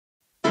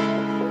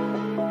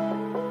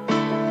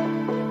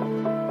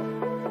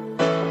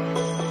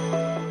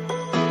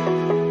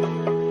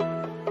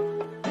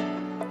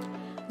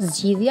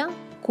Zgjidhja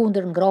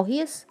kundër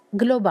ngrohjes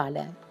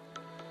globale.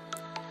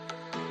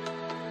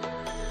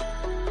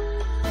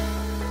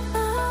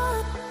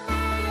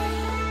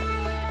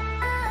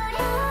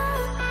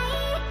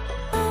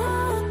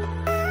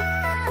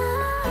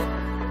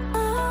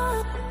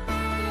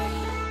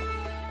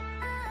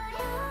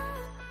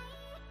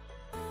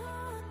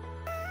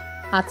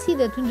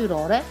 Acidet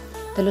yndyrore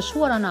të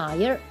lëshuara në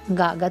ajër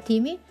nga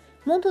gatimi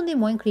mund të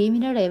ndihmojnë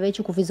krijimin e reve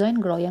që kufizojnë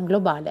ngrohjen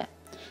globale.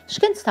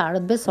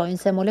 Shkencëtarët besojnë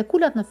se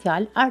molekulat në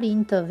fjalë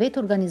arrijnë të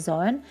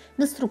vetorganizohen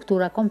në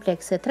struktura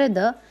komplekse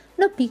 3D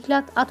në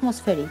piklat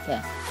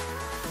atmosferike.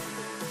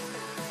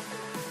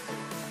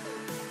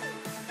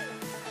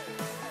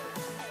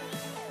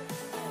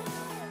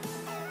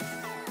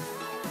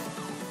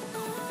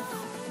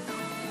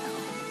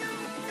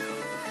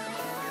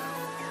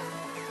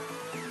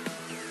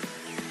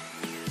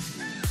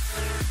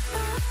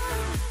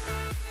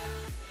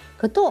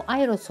 Këto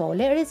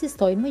aerosole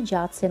rezistojnë më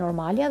gjatë se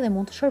normalja dhe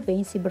mund të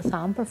shërbejnë si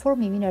bërthamë për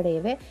formimin e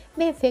reve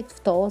me efekt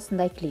ftohës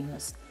ndaj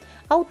klimës.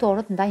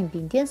 Autorët ndajnë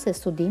bindjen se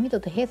studimi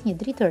do të hedhë një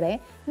dritë të re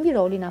mbi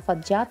rolin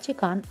afatgjatë që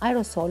kanë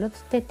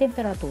aerosolët te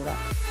temperatura.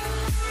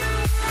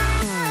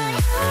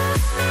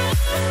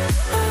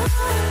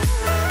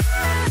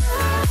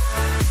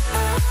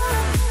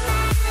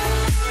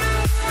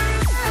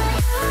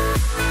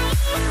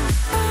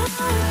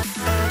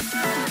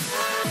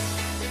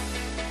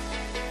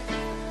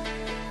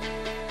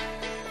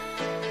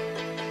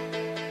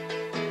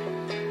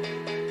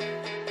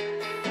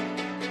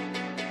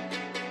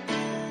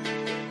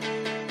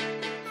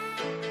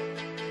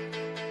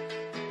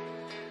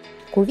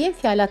 Kur vjen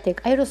fjala tek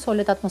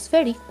aerosolet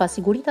atmosferik,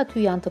 pasiguritë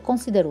aty janë të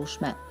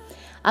konsiderueshme.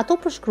 Ato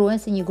përshkruhen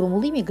si një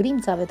grumbullim i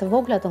grimcave të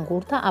vogla të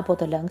ngurta apo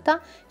të lëngta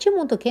që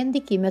mund të kenë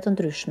ndikime të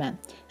ndryshme.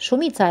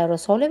 Shumica e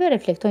aerosoleve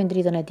reflektojnë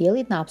dritën e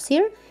diellit në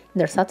hapësirë,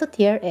 ndërsa të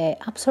tjerë e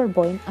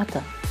absorbojnë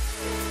atë.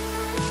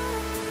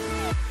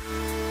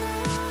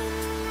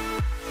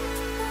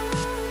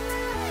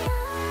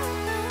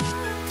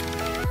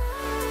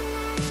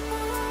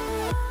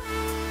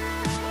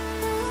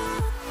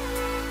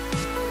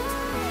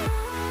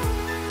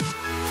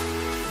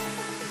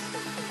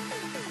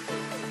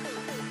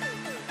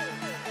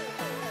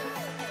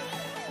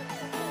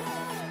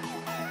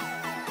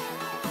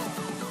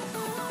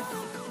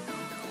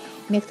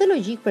 Me këtë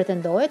logjik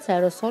pretendohet se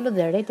aerosolët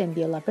dhe rrjetet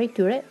mbjella prej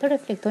tyre të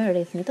reflektojnë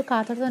rreth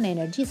 1/4 e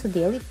energjisë së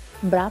diellit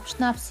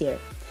mbrapsht në hapësirë.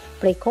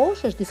 Prej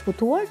kohësh është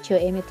diskutuar që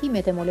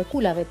emetimet e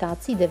molekulave të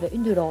acideve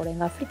yndyrore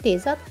nga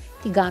fritezat,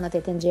 tiganat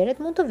e tenxheret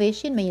mund të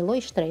veshjen me një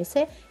lloj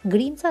shtrese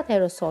grimcat e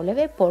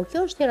aerosoleve, por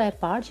kjo është hera e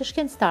parë që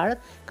shkencëtarët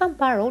kanë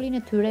parë rolin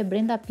e tyre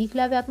brenda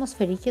piklave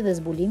atmosferike dhe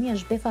zbulimi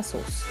është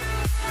befasues.